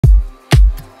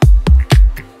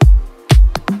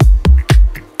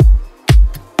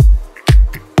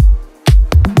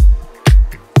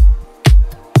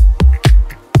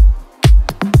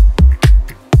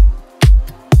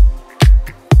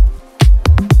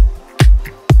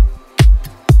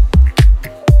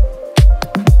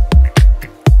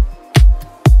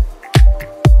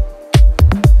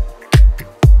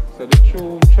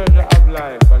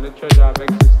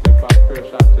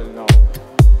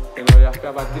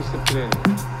discipline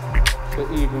to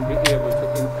even be able to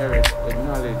inherit the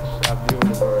knowledge of the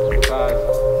universe,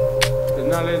 because the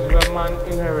knowledge where man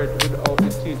inherits without the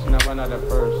teaching of another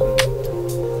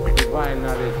person, divine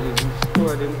knowledge, is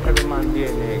stored in every man's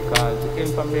DNA, because the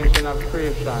information of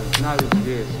creation, knowledge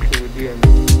based through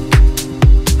DNA.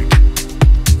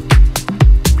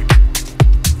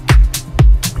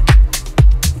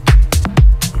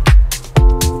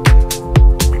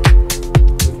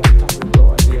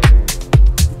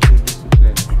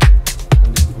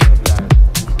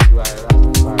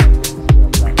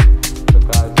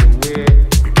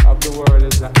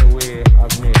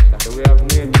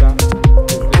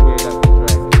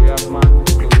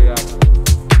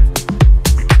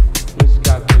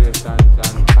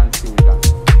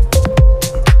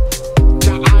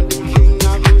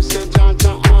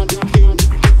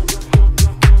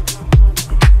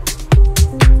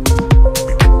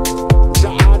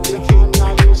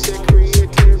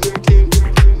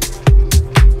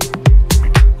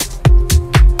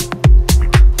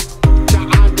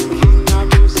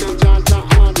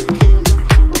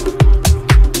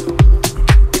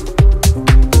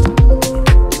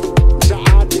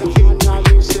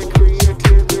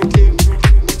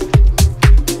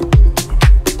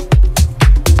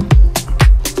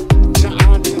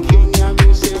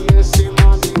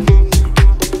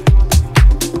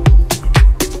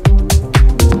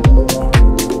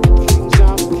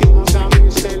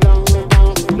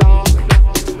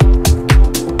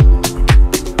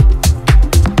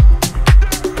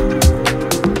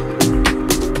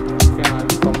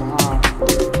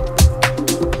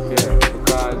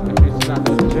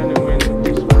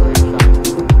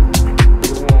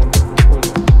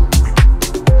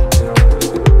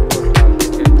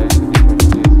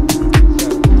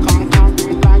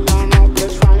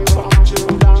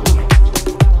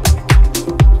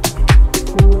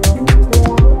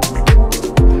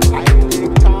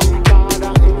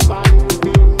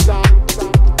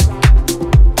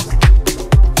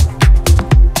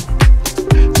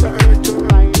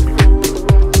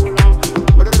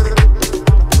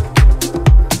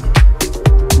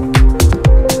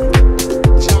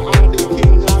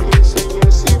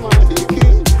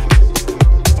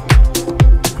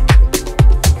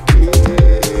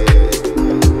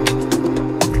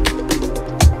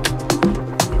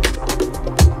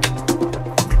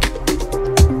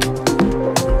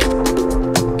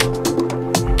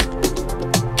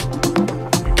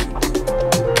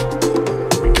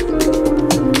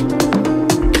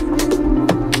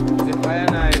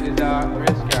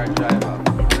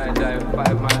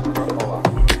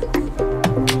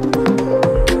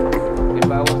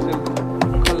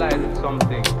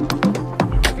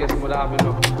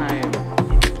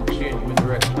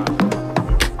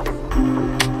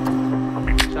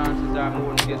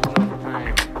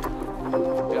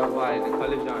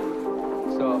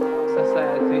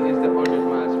 Society is the 100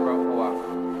 miles per hour.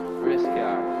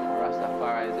 Riskier,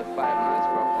 Rastafari is the 5 miles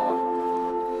per hour.